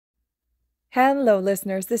Hello,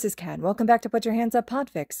 listeners. This is Ken. Welcome back to Put Your Hands Up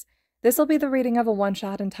Podfics. This will be the reading of a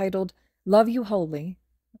one-shot entitled Love You Wholly,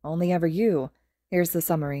 Only Ever You. Here's the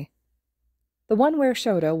summary. The one where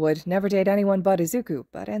Shouto would never date anyone but Izuku,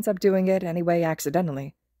 but ends up doing it anyway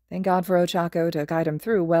accidentally. Thank God for Ochako to guide him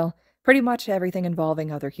through, well, pretty much everything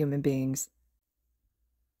involving other human beings.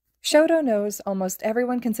 Shouto knows almost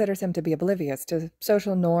everyone considers him to be oblivious to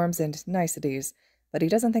social norms and niceties, but he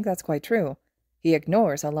doesn't think that's quite true. He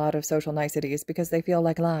ignores a lot of social niceties because they feel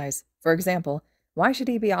like lies. For example, why should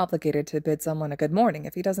he be obligated to bid someone a good morning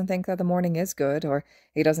if he doesn't think that the morning is good, or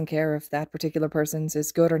he doesn't care if that particular person's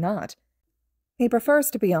is good or not? He prefers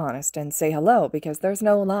to be honest and say hello because there's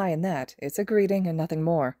no lie in that. It's a greeting and nothing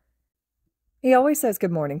more. He always says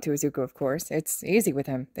good morning to Izuku, of course. It's easy with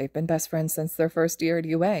him. They've been best friends since their first year at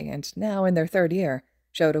UA, and now in their third year.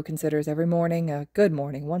 Shouto considers every morning a good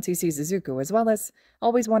morning once he sees Izuku, as well as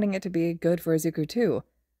always wanting it to be good for Izuku too.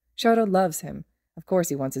 Shouto loves him. Of course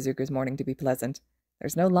he wants Izuku's morning to be pleasant.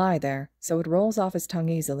 There's no lie there, so it rolls off his tongue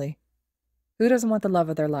easily. Who doesn't want the love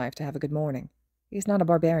of their life to have a good morning? He's not a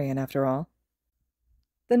barbarian, after all.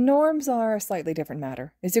 The norms are a slightly different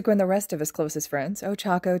matter. Izuku and the rest of his closest friends,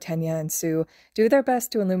 Ochako, Tenya, and Sue, do their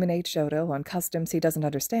best to illuminate Shouto on customs he doesn't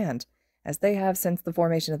understand, as they have since the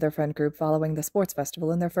formation of their friend group following the sports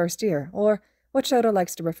festival in their first year, or what Shouto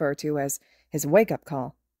likes to refer to as his wake-up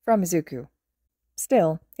call, from Izuku.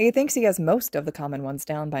 Still, he thinks he has most of the common ones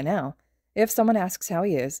down by now. If someone asks how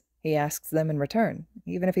he is, he asks them in return,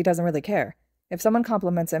 even if he doesn't really care. If someone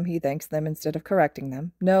compliments him, he thanks them instead of correcting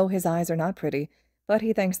them. No, his eyes are not pretty, but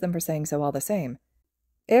he thanks them for saying so all the same.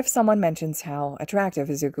 If someone mentions how attractive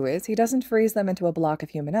Izuku is, he doesn't freeze them into a block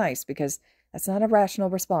of human ice, because that's not a rational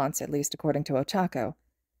response, at least according to Ochako.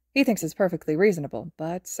 He thinks it's perfectly reasonable,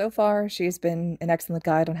 but so far she's been an excellent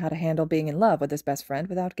guide on how to handle being in love with his best friend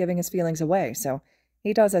without giving his feelings away, so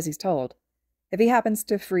he does as he's told. If he happens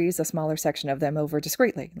to freeze a smaller section of them over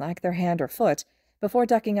discreetly, like their hand or foot, before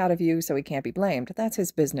ducking out of view so he can't be blamed, that's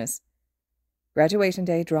his business. Graduation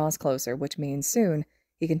day draws closer, which means soon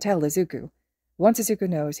he can tell Izuku. Once Izuku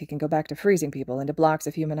knows, he can go back to freezing people into blocks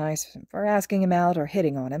of human ice for asking him out or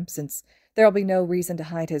hitting on him, since there'll be no reason to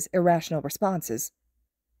hide his irrational responses.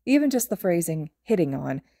 Even just the phrasing, hitting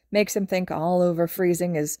on, makes him think all over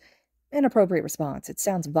freezing is an appropriate response. It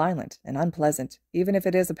sounds violent and unpleasant, even if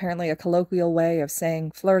it is apparently a colloquial way of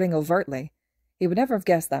saying flirting overtly. He would never have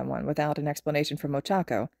guessed that one without an explanation from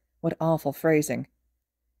Ochako. What awful phrasing.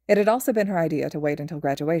 It had also been her idea to wait until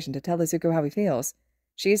graduation to tell Izuku how he feels.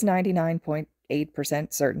 She's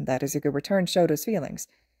 99.8% certain that Izuku returned Shouto's feelings.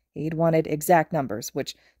 He'd wanted exact numbers,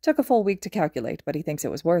 which took a full week to calculate, but he thinks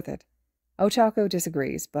it was worth it. Ochako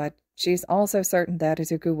disagrees, but she's also certain that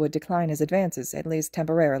Izuku would decline his advances, at least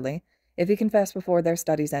temporarily, if he confessed before their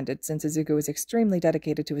studies ended, since Izuku is extremely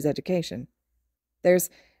dedicated to his education. There's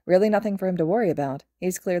really nothing for him to worry about.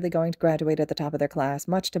 He's clearly going to graduate at the top of their class,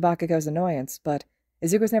 much to Bakugo's annoyance, but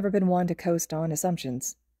Izuku's never been one to coast on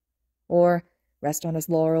assumptions. Or rest on his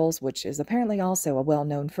laurels, which is apparently also a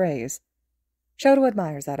well-known phrase. Shouto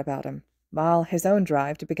admires that about him. While his own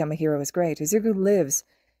drive to become a hero is great, Izuku lives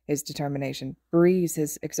his determination, breathes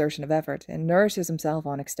his exertion of effort, and nourishes himself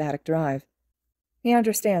on ecstatic drive. He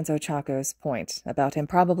understands Ochako's point about him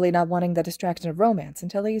probably not wanting the distraction of romance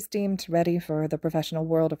until he's deemed ready for the professional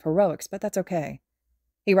world of heroics, but that's okay.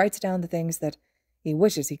 He writes down the things that he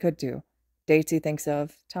wishes he could do, dates he thinks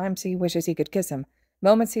of, times he wishes he could kiss him,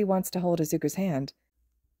 moments he wants to hold Izuku's hand.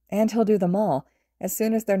 And he'll do them all, as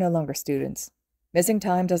soon as they're no longer students. Missing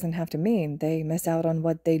time doesn't have to mean they miss out on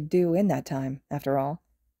what they'd do in that time, after all.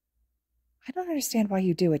 I don't understand why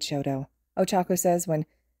you do it, Shouto, Ochako says when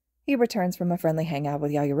he returns from a friendly hangout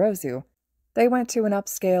with Yayorozu. They went to an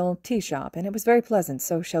upscale tea shop, and it was very pleasant,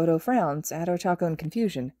 so Shouto frowns at Ochako in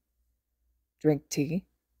confusion. Drink tea?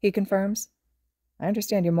 He confirms. I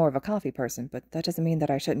understand you're more of a coffee person, but that doesn't mean that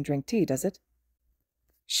I shouldn't drink tea, does it?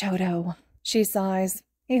 Shouto, she sighs.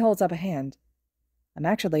 He holds up a hand. I'm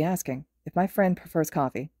actually asking, if my friend prefers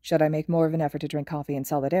coffee, should I make more of an effort to drink coffee in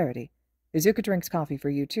solidarity? Izuku drinks coffee for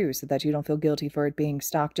you too, so that you don't feel guilty for it being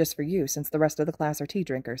stocked just for you, since the rest of the class are tea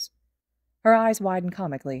drinkers. Her eyes widen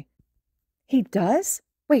comically. He does?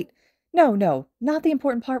 Wait, no, not the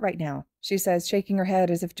important part right now, she says, shaking her head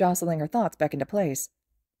as if jostling her thoughts back into place.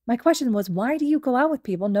 My question was, why do you go out with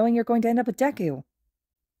people knowing you're going to end up with Deku?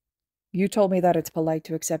 You told me that it's polite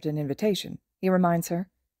to accept an invitation, he reminds her.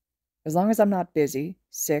 As long as I'm not busy,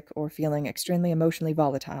 sick, or feeling extremely emotionally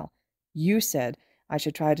volatile. You said I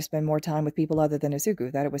should try to spend more time with people other than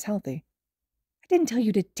Izuku, that it was healthy. I didn't tell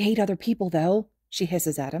you to date other people, though, she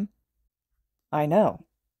hisses at him. I know.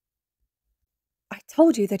 I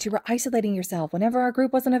told you that you were isolating yourself whenever our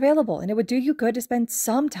group wasn't available, and it would do you good to spend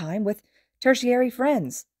some time with tertiary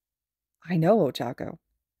friends. I know, Ochako.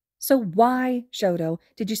 So why, Shouto,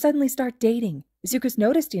 did you suddenly start dating? Izuku's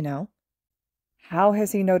noticed, you know. How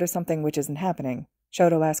has he noticed something which isn't happening?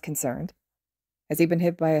 Shouto asked, concerned. Has he been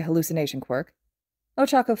hit by a hallucination quirk?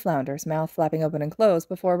 Ochako flounders, mouth flapping open and closed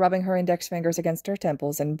before rubbing her index fingers against her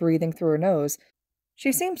temples and breathing through her nose.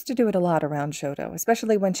 She seems to do it a lot around Shouto,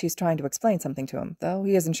 especially when she's trying to explain something to him, though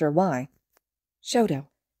he isn't sure why. Shouto,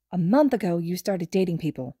 a month ago you started dating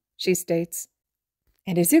people, she states.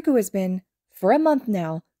 And Izuku has been, for a month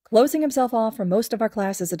now, closing himself off from most of our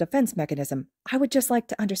class as a defense mechanism. I would just like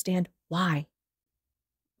to understand why.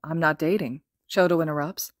 I'm not dating, Shouto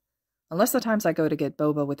interrupts. Unless the times I go to get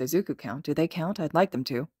boba with Izuku count. Do they count? I'd like them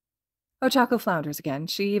to. Ochako flounders again.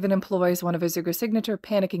 She even employs one of Izuku's signature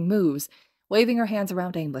panicking moves, waving her hands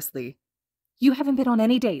around aimlessly. You haven't been on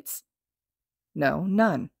any dates? No,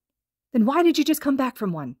 none. Then why did you just come back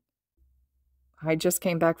from one? I just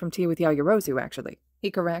came back from tea with Yaoyorozu, actually.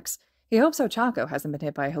 He corrects. He hopes Ochako hasn't been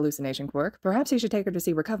hit by a hallucination quirk. Perhaps he should take her to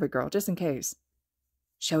see Recovery Girl, just in case.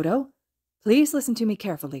 Shouto, please listen to me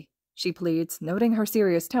carefully, she pleads. Noting her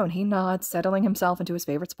serious tone, he nods, settling himself into his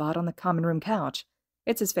favorite spot on the common room couch.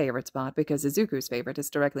 It's his favorite spot because Izuku's favorite is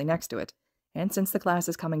directly next to it. And since the class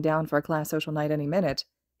is coming down for a class social night any minute,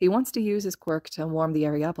 he wants to use his quirk to warm the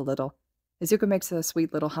area up a little. Izuku makes a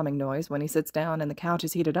sweet little humming noise when he sits down and the couch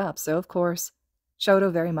is heated up, so of course,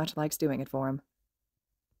 Shouto very much likes doing it for him.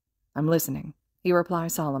 I'm listening, he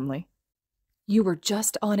replies solemnly. You were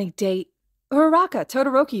just on a date. Uraraka,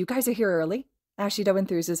 Todoroki, you guys are here early. Ashido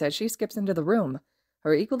enthuses as she skips into the room,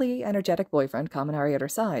 her equally energetic boyfriend Kaminari at her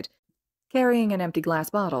side, carrying an empty glass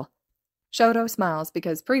bottle. Shouto smiles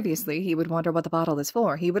because previously he would wonder what the bottle is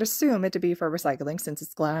for. He would assume it to be for recycling since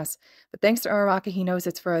it's glass, but thanks to Uraraka he knows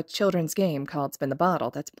it's for a children's game called Spin the Bottle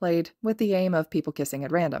that's played with the aim of people kissing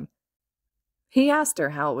at random. He asked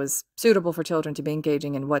her how it was suitable for children to be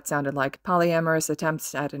engaging in what sounded like polyamorous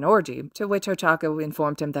attempts at an orgy, to which Ochako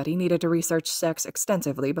informed him that he needed to research sex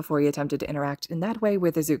extensively before he attempted to interact in that way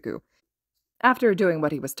with Izuku. After doing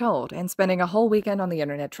what he was told, and spending a whole weekend on the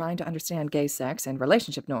internet trying to understand gay sex and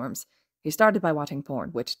relationship norms, he started by watching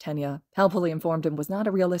porn, which Tenya helpfully informed him was not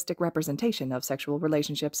a realistic representation of sexual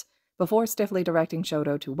relationships, before stiffly directing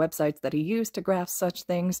Shouto to websites that he used to grasp such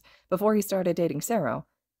things before he started dating Sero.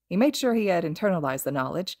 He made sure he had internalized the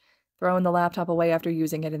knowledge, thrown the laptop away after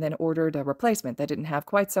using it, and then ordered a replacement that didn't have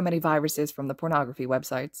quite so many viruses from the pornography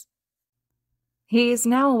websites. He's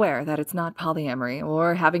now aware that it's not polyamory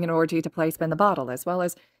or having an orgy to play Spin the Bottle, as well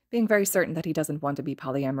as being very certain that he doesn't want to be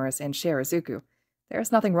polyamorous and share Izuku.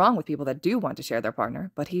 There's nothing wrong with people that do want to share their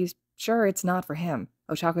partner, but he's sure it's not for him.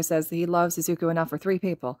 Ochako says he loves Izuku enough for 3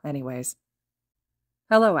 people, anyways.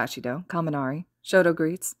 Hello, Ashido, Kaminari. Shouto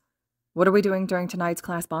greets. What are we doing during tonight's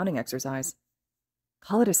class bonding exercise?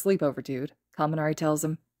 Call it a sleepover, dude, Kaminari tells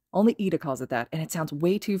him. Only Ida calls it that, and it sounds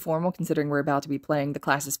way too formal considering we're about to be playing the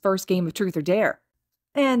class's first game of Truth or Dare.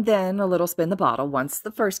 And then a little Spin the Bottle once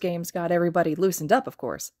the first game's got everybody loosened up, of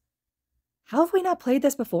course. How have we not played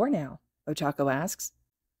this before now? Ochako asks.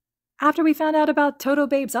 After we found out about Toto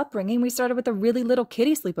Babe's upbringing, we started with the really little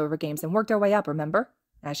kiddie sleepover games and worked our way up, remember?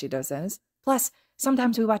 Ashido says. Plus,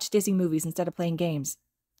 sometimes we watch Disney movies instead of playing games.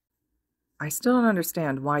 I still don't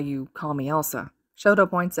understand why you call me Elsa. Shouto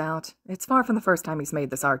points out. It's far from the first time he's made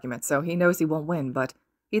this argument, so he knows he won't win, but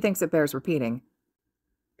he thinks it bears repeating.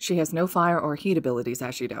 She has no fire or heat abilities,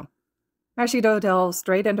 Ashido. Ashido delves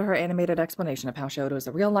straight into her animated explanation of how Shouto is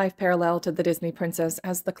a real-life parallel to the Disney princess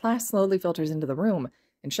as the class slowly filters into the room,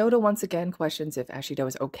 and Shouto once again questions if Ashido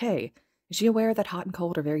is okay. Is she aware that hot and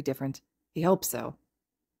cold are very different? He hopes so.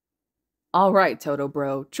 All right, Toto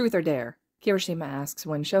bro, truth or dare? Kirishima asks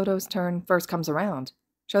when Shoto's turn first comes around.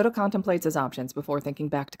 Shouto contemplates his options before thinking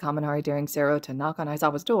back to Kaminari daring Sero to knock on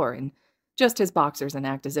Aizawa's door in just his boxers and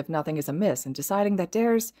act as if nothing is amiss, and deciding that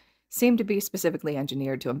dares seem to be specifically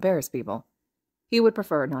engineered to embarrass people. He would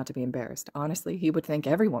prefer not to be embarrassed. Honestly, he would think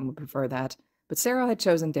everyone would prefer that, but Sero had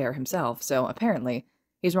chosen dare himself, so apparently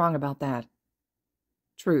he's wrong about that.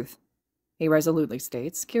 Truth, he resolutely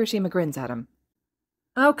states. Kirishima grins at him.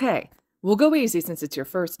 Okay. We'll go easy since it's your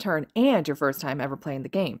first turn and your first time ever playing the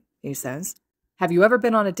game, he says. Have you ever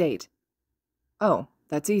been on a date? Oh,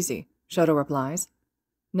 that's easy, Shouto replies.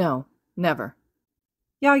 No, never.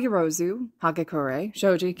 Yaoyorozu, Hagekure,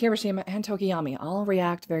 Shoji, Kirishima, and Tokiyami all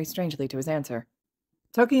react very strangely to his answer.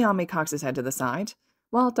 Tokiyami cocks his head to the side,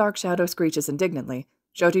 while Dark Shadow screeches indignantly.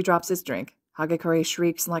 Shoji drops his drink, Hagekure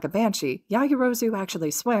shrieks like a banshee, Yaoyorozu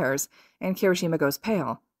actually swears, and Kirishima goes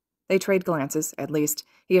pale. They trade glances, at least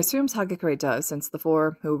he assumes Hagekure does, since the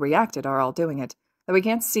 4 who reacted are all doing it. though we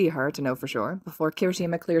can't see her to know for sure, before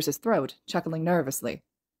Kirishima clears his throat, chuckling nervously.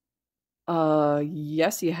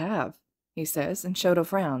 Yes you have, he says, and Shouto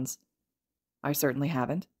frowns. I certainly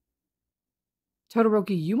haven't.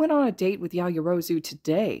 Todoroki, you went on a date with Yayorozu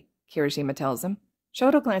today, Kirishima tells him.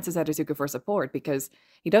 Shouto glances at Izuku for support because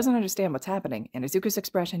he doesn't understand what's happening, and Izuku's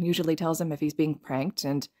expression usually tells him if he's being pranked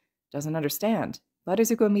and doesn't understand, but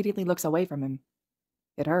Izuku immediately looks away from him.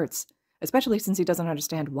 It hurts, especially since he doesn't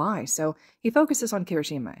understand why, so he focuses on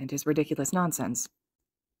Kirishima and his ridiculous nonsense.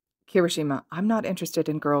 Kirishima, I'm not interested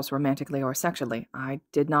in girls romantically or sexually. I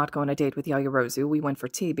did not go on a date with Yayorozu. We went for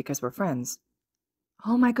tea because we're friends.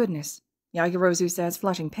 Oh my goodness, Yayorozu says,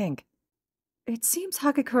 flushing pink. It seems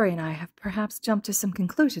Hagakure and I have perhaps jumped to some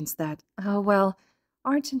conclusions that,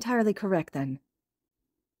 aren't entirely correct then.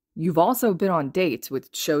 You've also been on dates with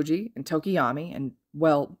Shoji and Tokiyami and,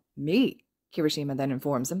 me, Kirishima then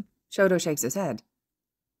informs him. Shouto shakes his head.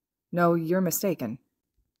 No, you're mistaken.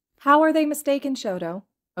 How are they mistaken, Shouto?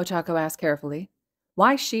 Ochako asks carefully.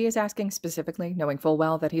 Why she is asking specifically, knowing full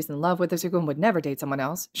well that he's in love with Izuku and would never date someone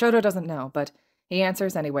else, Shouto doesn't know, but he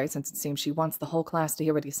answers anyway since it seems she wants the whole class to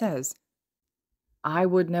hear what he says. I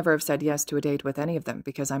would never have said yes to a date with any of them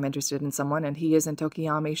because I'm interested in someone and he isn't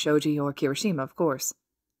Tokiyami, Shoji, or Kirishima, of course.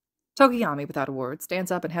 Tokiyami, without a word,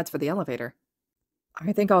 stands up and heads for the elevator.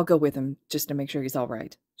 I think I'll go with him just to make sure he's all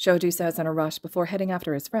right, Shoji says in a rush before heading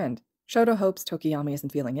after his friend. Shouto hopes Tokiyami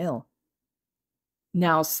isn't feeling ill.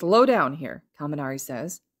 Now slow down here, Kaminari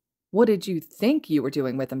says. What did you think you were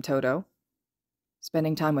doing with him, Todo?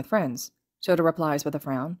 Spending time with friends, Shouto replies with a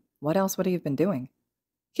frown. What else would he have been doing?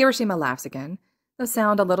 Kirishima laughs again, the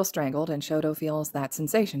sound a little strangled, and Shouto feels that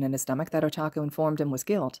sensation in his stomach that Ochako informed him was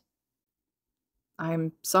guilt.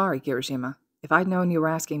 I'm sorry, Kirishima. If I'd known you were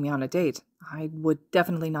asking me on a date, I would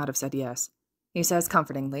definitely not have said yes, he says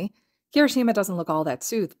comfortingly. Kirishima doesn't look all that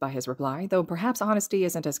soothed by his reply, though perhaps honesty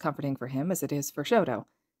isn't as comforting for him as it is for Shouto.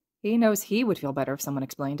 He knows he would feel better if someone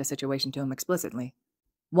explained a situation to him explicitly.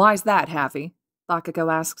 Why's that, Haffy?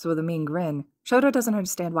 Bakugo asks with a mean grin. Shouto doesn't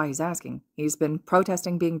understand why he's asking. He's been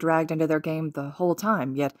protesting being dragged into their game the whole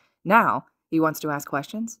time, yet now he wants to ask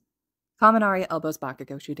questions. Kaminari elbows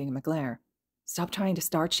Bakugo, shooting him a glare. Stop trying to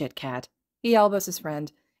start shit, cat. He elbows his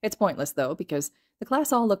friend. It's pointless, though, because the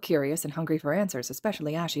class all look curious and hungry for answers,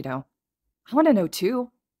 especially Ashido. I want to know,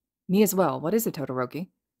 too. Me as well. What is it, Todoroki?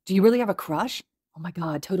 Do you really have a crush? Oh my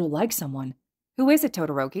god, Todo likes someone. Who is it,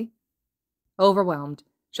 Todoroki? Overwhelmed,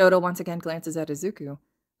 Shouto once again glances at Izuku,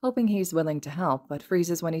 hoping he's willing to help, but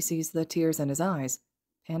freezes when he sees the tears in his eyes.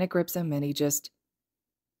 Panic grips him, and he just...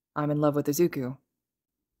 I'm in love with Izuku.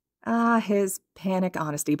 His panic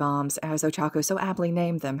honesty bombs, as Ochako so aptly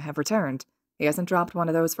named them, have returned. He hasn't dropped one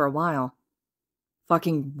of those for a while.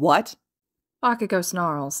 Fucking what? Bakugo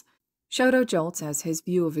snarls. Shouto jolts as his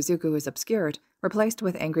view of Izuku is obscured, replaced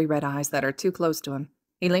with angry red eyes that are too close to him.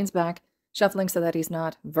 He leans back, shuffling so that he's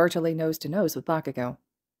not virtually nose-to-nose with Bakugo.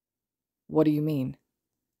 What do you mean?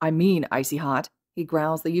 I mean, Icy Hot, he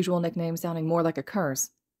growls, the usual nickname sounding more like a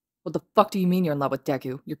curse. What the fuck do you mean you're in love with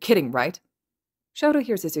Deku? You're kidding, right? Shouto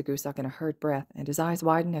hears Izuku suck in a hurt breath, and his eyes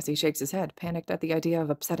widen as he shakes his head, panicked at the idea of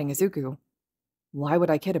upsetting Izuku. Why would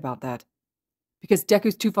I kid about that? Because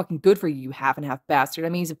Deku's too fucking good for you, you half-and-half bastard. I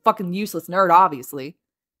mean, he's a fucking useless nerd, obviously.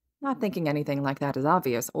 Not thinking anything like that is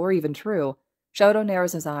obvious, or even true, Shouto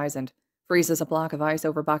narrows his eyes and freezes a block of ice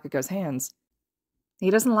over Bakugo's hands. He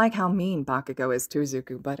doesn't like how mean Bakugo is to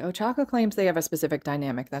Izuku, but Ochako claims they have a specific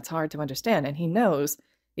dynamic that's hard to understand, and he knows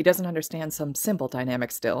he doesn't understand some simple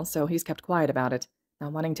dynamic still, so he's kept quiet about it,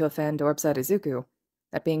 not wanting to offend or upset Izuku.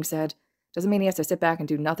 That being said, doesn't mean he has to sit back and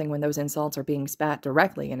do nothing when those insults are being spat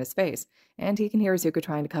directly in his face, and he can hear Izuku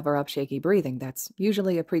trying to cover up shaky breathing. That's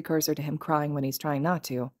usually a precursor to him crying when he's trying not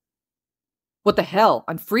to. What the hell?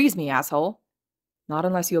 Unfreeze me, asshole! Not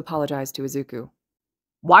unless you apologize to Izuku.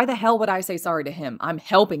 Why the hell would I say sorry to him? I'm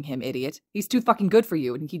helping him, idiot. He's too fucking good for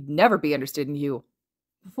you, and he'd never be interested in you.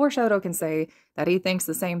 Before Shouto can say that he thinks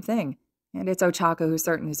the same thing, and it's Ochako who's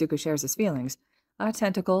certain Izuku shares his feelings, a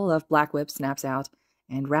tentacle of Black Whip snaps out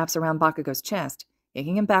and wraps around Bakugo's chest,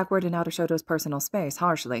 yanking him backward and out of Shoto's personal space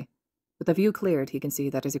harshly. With the view cleared, he can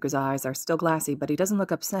see that Izuku's eyes are still glassy, but he doesn't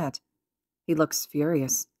look upset. He looks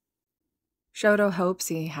furious. Shouto hopes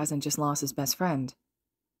he hasn't just lost his best friend.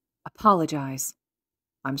 Apologize.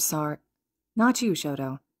 I'm sorry. Not you,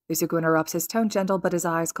 Shouto. Izuku interrupts, his tone gentle but his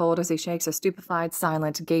eyes cold as he shakes a stupefied,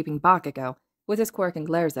 silent, gaping Bakugo with his quirk and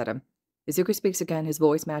glares at him. Izuku speaks again, his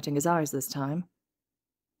voice matching his eyes this time.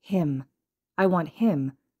 Him. I want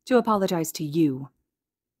him to apologize to you.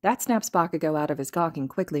 That snaps Bakugo out of his gawking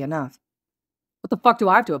quickly enough. What the fuck do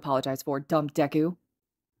I have to apologize for, dumb Deku?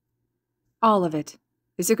 All of it.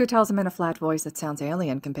 Izuku tells him in a flat voice that sounds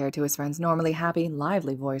alien compared to his friend's normally happy,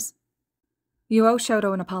 lively voice. You owe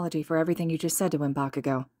Shouto an apology for everything you just said to him,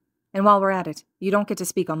 Bakugo. And while we're at it, you don't get to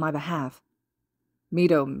speak on my behalf.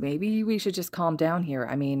 Mito, maybe we should just calm down here.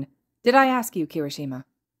 I mean, did I ask you, Kirishima?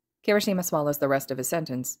 Kirishima swallows the rest of his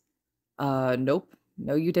sentence. Nope.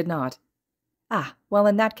 No, you did not. Ah, well,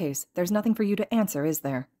 in that case, there's nothing for you to answer, is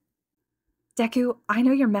there? Deku, I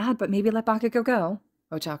know you're mad, but maybe let Bakugo go,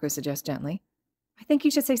 Ochako suggests gently. I think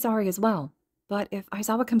you should say sorry as well. But if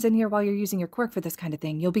Aizawa comes in here while you're using your quirk for this kind of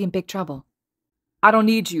thing, you'll be in big trouble. I don't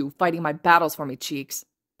need you fighting my battles for me, Cheeks.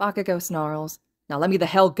 Bakugo snarls. Now let me the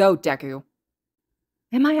hell go, Deku.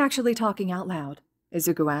 Am I actually talking out loud?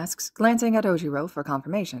 Izuku asks, glancing at Ojiro for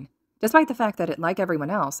confirmation. Despite the fact that, like everyone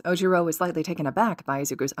else, Ojiro is slightly taken aback by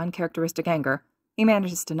Izuku's uncharacteristic anger, he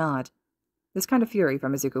manages to nod. This kind of fury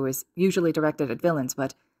from Izuku is usually directed at villains,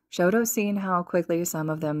 but Shouto's seen how quickly some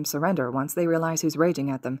of them surrender once they realize who's raging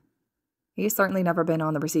at them. He's certainly never been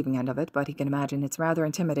on the receiving end of it, but he can imagine it's rather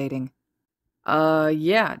intimidating.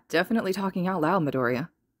 Yeah, definitely talking out loud, Midoriya.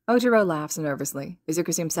 Ojiro laughs nervously.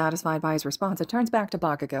 Izuku seems satisfied by his response and turns back to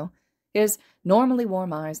Bakugo, his normally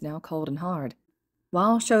warm eyes now cold and hard.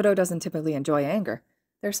 While Shouto doesn't typically enjoy anger,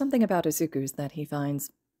 there's something about Izuku's that he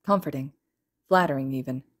finds comforting, flattering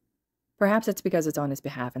even. Perhaps it's because it's on his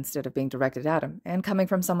behalf instead of being directed at him, and coming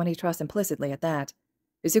from someone he trusts implicitly at that.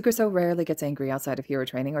 Izuku so rarely gets angry outside of hero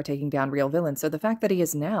training or taking down real villains, so the fact that he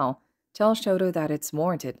is now tells Shouto that it's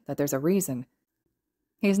warranted, that there's a reason.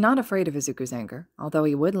 He's not afraid of Izuku's anger, although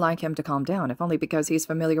he would like him to calm down, if only because he's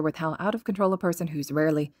familiar with how out of control a person who's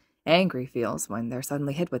rarely angry feels when they're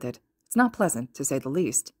suddenly hit with it. It's not pleasant, to say the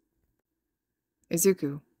least.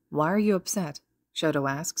 Izuku, why are you upset? Shouto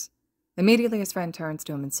asks. Immediately his friend turns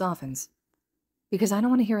to him and softens. Because I don't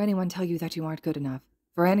want to hear anyone tell you that you aren't good enough.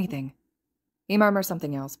 For anything. He murmurs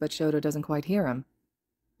something else, but Shouto doesn't quite hear him.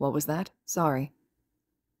 What was that? Sorry.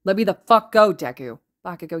 Let me the fuck go, Deku!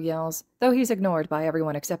 Bakugo yells, though he's ignored by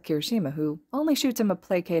everyone except Kirishima, who only shoots him a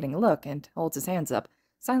placating look and holds his hands up,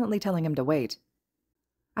 silently telling him to wait.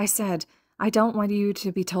 I said, I don't want you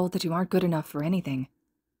to be told that you aren't good enough for anything,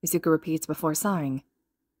 Izuku repeats before sighing.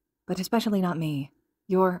 But especially not me.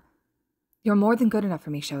 You're more than good enough for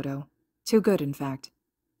me, Shouto. Too good, in fact.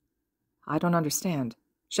 I don't understand.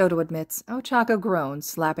 Shouto admits. Ochako groans,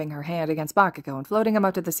 slapping her hand against Bakugo and floating him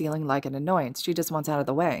up to the ceiling like an annoyance she just wants out of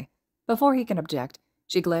the way. Before he can object,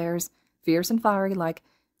 she glares, fierce and fiery like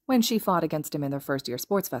when she fought against him in their first-year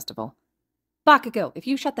sports festival. Bakugo, if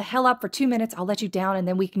you shut the hell up for 2 minutes, I'll let you down and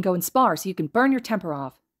then we can go and spar so you can burn your temper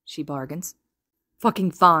off, she bargains.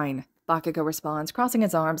 Fucking fine, Bakugo responds, crossing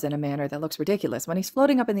his arms in a manner that looks ridiculous when he's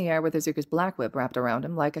floating up in the air with Izuku's black whip wrapped around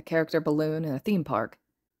him like a character balloon in a theme park.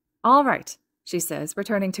 All right, she says,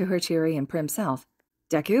 returning to her cheery and prim self.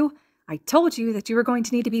 Deku, I told you that you were going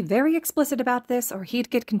to need to be very explicit about this or he'd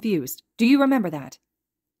get confused. Do you remember that?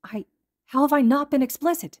 How have I not been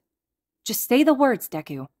explicit? Just say the words,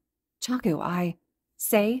 Deku. Chaku,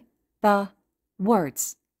 say the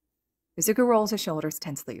words. Izuku rolls his shoulders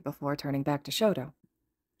tensely before turning back to Shouto.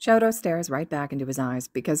 Shouto stares right back into his eyes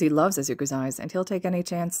because he loves Izuku's eyes and he'll take any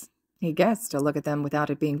chance he gets to look at them without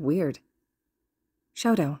it being weird.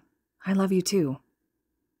 Shouto, I love you too.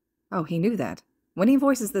 Oh, he knew that. When he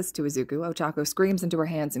voices this to Izuku, Ochako screams into her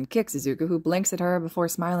hands and kicks Izuku, who blinks at her before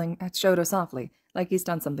smiling at Shouto softly, like he's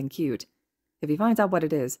done something cute. If he finds out what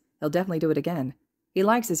it is, he'll definitely do it again. He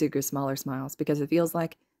likes Izuku's smaller smiles because it feels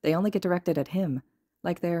like they only get directed at him,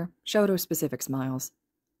 like they're Shouto-specific smiles.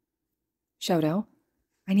 Shouto,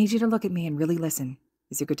 I need you to look at me and really listen,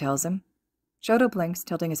 Izuku tells him. Shouto blinks,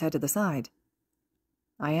 tilting his head to the side.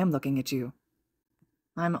 I am looking at you.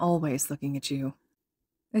 I'm always looking at you.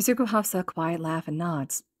 Izuku huffs a quiet laugh and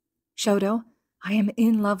nods. Shouto, I am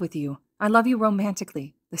in love with you. I love you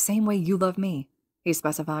romantically, the same way you love me, he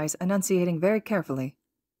specifies, enunciating very carefully.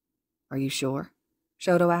 Are you sure?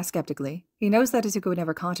 Shouto asks skeptically. He knows that Izuku would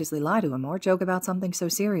never consciously lie to him or joke about something so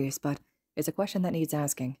serious, but it's a question that needs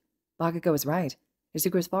asking. Bakugo is right.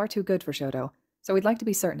 Izuku is far too good for Shouto, so he'd like to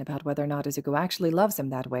be certain about whether or not Izuku actually loves him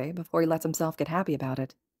that way before he lets himself get happy about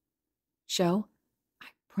it. Sho, I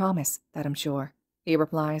promise that I'm sure, he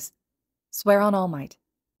replies. Swear on All Might.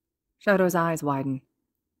 Shouto's eyes widen.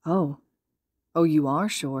 Oh, you are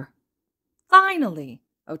sure? Finally,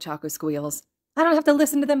 Ochako squeals. I don't have to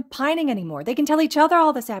listen to them pining anymore. They can tell each other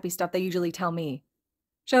all the sappy stuff they usually tell me.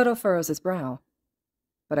 Shouto furrows his brow.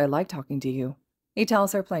 But I like talking to you, he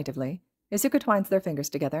tells her plaintively. Izuku twines their fingers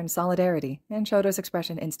together in solidarity, and Shouto's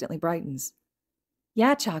expression instantly brightens.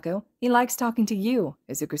 Yeah, Chaco, he likes talking to you,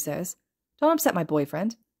 Izuku says. Don't upset my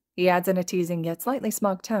boyfriend, he adds in a teasing yet slightly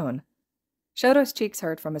smug tone. Shouto's cheeks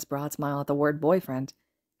hurt from his broad smile at the word boyfriend,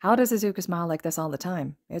 How does Izuku smile like this all the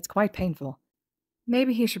time? It's quite painful.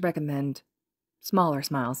 Maybe he should recommend smaller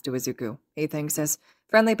smiles to Izuku, he thinks, as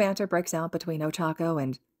friendly banter breaks out between Ochako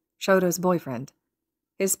and Shouto's boyfriend.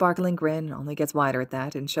 His sparkling grin only gets wider at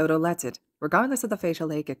that, and Shouto lets it, regardless of the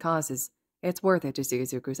facial ache it causes. It's worth it to see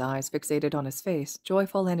Izuku's eyes fixated on his face,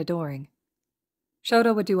 joyful and adoring.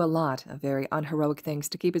 Shouto would do a lot of very unheroic things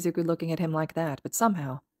to keep Izuku looking at him like that, but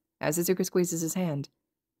somehow, as Izuku squeezes his hand,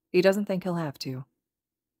 he doesn't think he'll have to.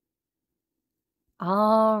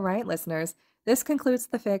 All right, listeners, this concludes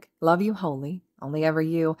the fic Love You Wholly, Only Ever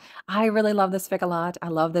You. I really love this fic a lot. I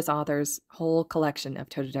love this author's whole collection of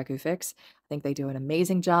tododeku fics. I think they do an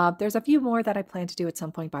amazing job. There's a few more that I plan to do at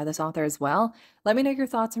some point by this author as well. Let me know your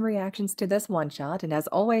thoughts and reactions to this one-shot, and as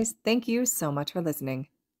always, thank you so much for listening.